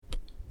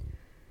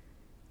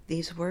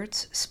These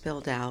words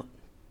spilled out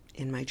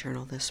in my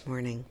journal this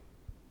morning.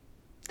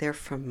 They're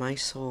from my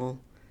soul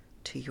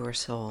to your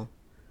soul.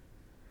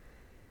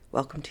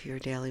 Welcome to your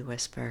Daily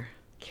Whisper.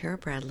 Kara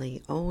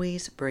Bradley,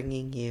 always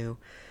bringing you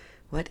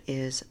what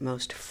is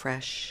most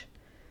fresh,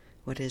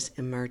 what is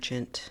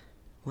emergent,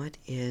 what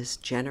is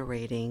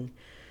generating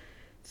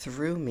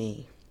through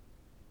me,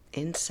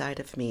 inside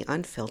of me,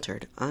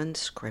 unfiltered,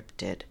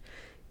 unscripted.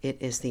 It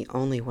is the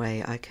only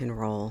way I can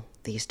roll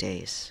these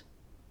days.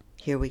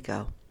 Here we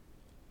go.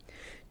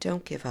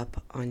 Don't give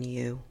up on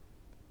you.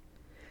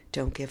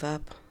 Don't give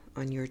up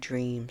on your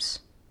dreams,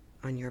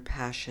 on your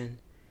passion.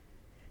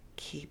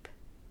 Keep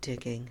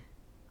digging,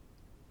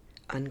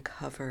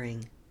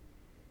 uncovering,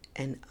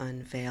 and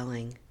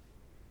unveiling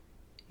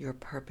your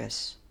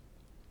purpose.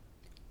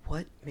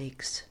 What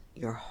makes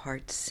your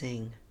heart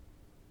sing?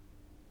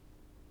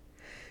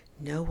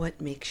 Know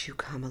what makes you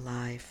come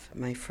alive,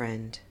 my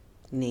friend.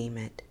 Name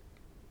it.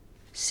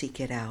 Seek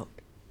it out.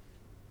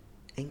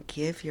 And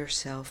give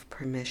yourself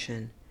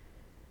permission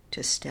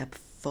to step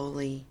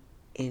fully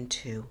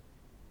into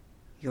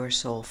your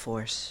soul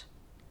force,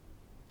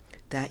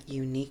 that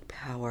unique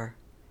power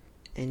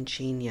and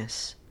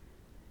genius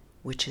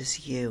which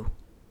is you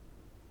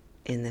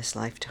in this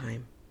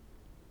lifetime.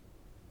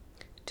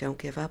 Don't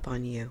give up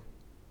on you.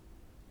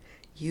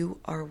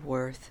 You are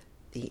worth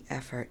the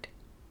effort,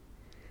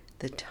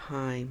 the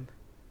time,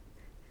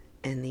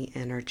 and the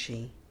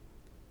energy.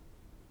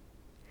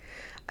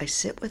 I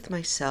sit with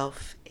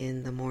myself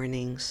in the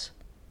mornings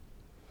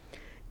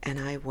and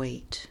I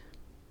wait.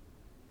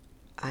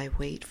 I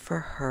wait for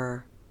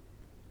her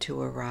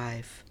to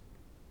arrive.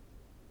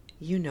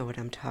 You know what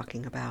I'm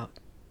talking about.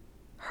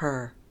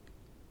 Her.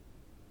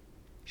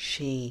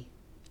 She.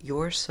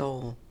 Your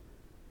soul.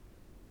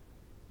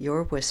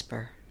 Your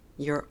whisper.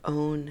 Your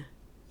own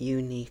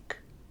unique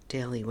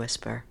daily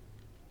whisper.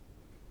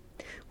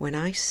 When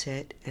I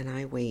sit and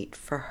I wait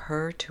for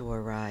her to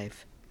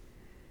arrive,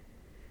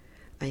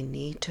 I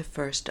need to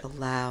first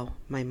allow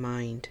my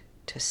mind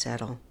to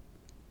settle.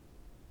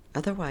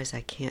 Otherwise,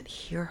 I can't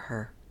hear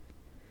her.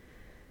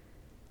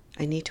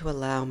 I need to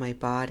allow my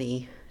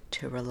body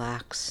to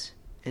relax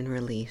and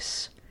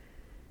release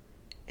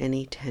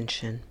any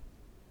tension.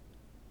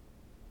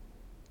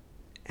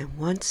 And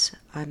once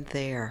I'm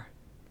there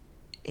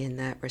in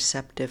that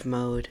receptive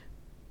mode,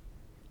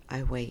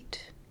 I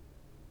wait.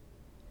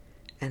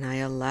 And I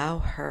allow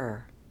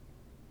her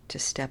to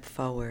step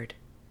forward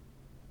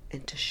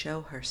and to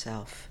show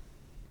herself.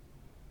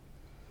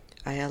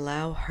 I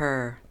allow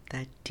her,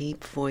 that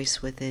deep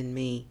voice within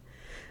me,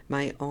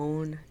 my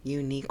own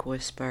unique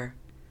whisper,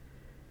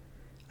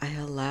 I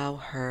allow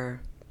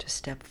her to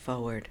step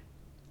forward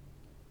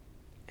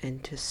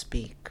and to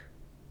speak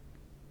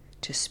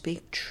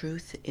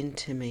truth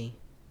into me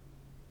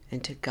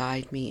and to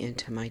guide me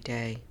into my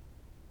day.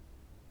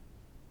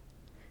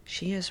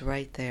 She is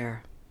right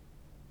there,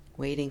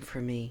 waiting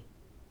for me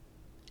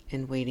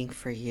and waiting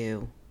for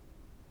you.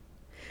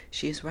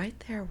 She's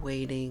right there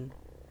waiting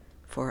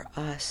for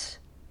us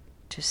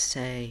to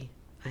say,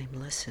 I'm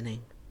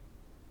listening.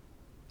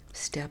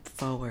 Step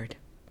forward.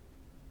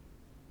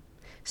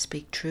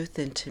 Speak truth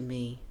into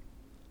me.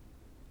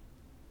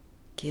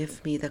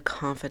 Give me the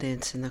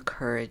confidence and the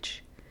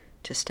courage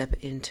to step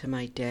into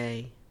my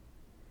day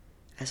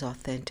as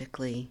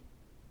authentically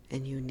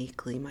and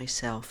uniquely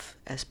myself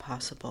as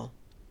possible.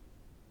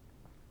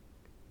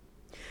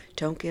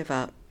 Don't give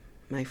up,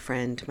 my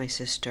friend, my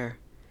sister.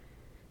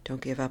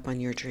 Don't give up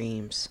on your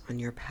dreams, on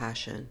your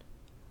passion.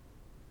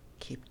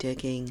 Keep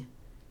digging,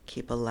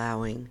 keep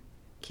allowing,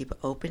 keep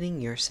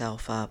opening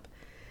yourself up,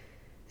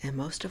 and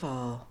most of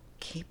all,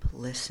 keep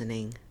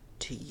listening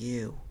to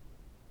you.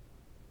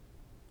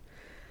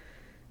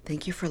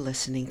 Thank you for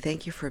listening.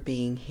 Thank you for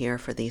being here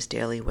for these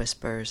daily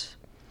whispers.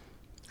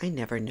 I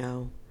never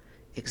know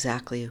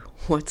exactly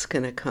what's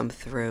going to come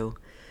through,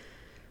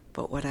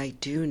 but what I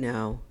do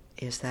know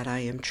is that I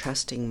am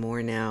trusting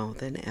more now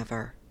than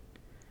ever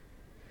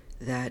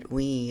that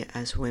we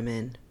as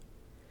women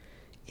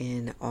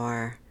in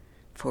our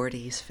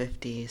 40s,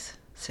 50s,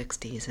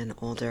 60s, and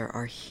older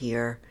are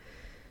here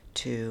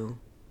to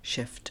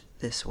shift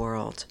this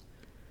world.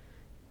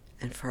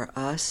 And for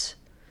us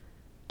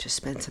to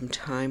spend some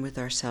time with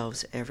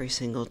ourselves every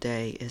single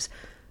day is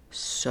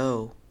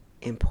so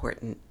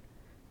important,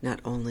 not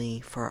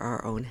only for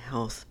our own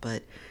health,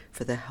 but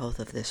for the health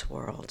of this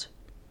world.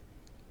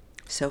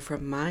 So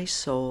from my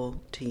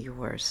soul to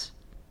yours,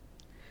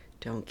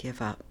 don't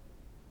give up.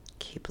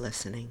 Keep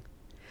listening.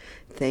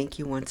 Thank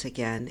you once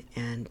again,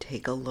 and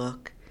take a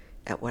look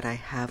at what I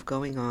have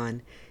going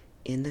on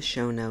in the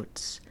show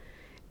notes.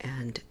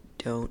 And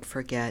don't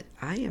forget,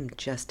 I am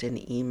just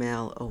an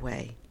email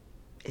away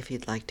if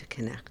you'd like to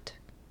connect.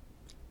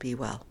 Be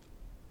well.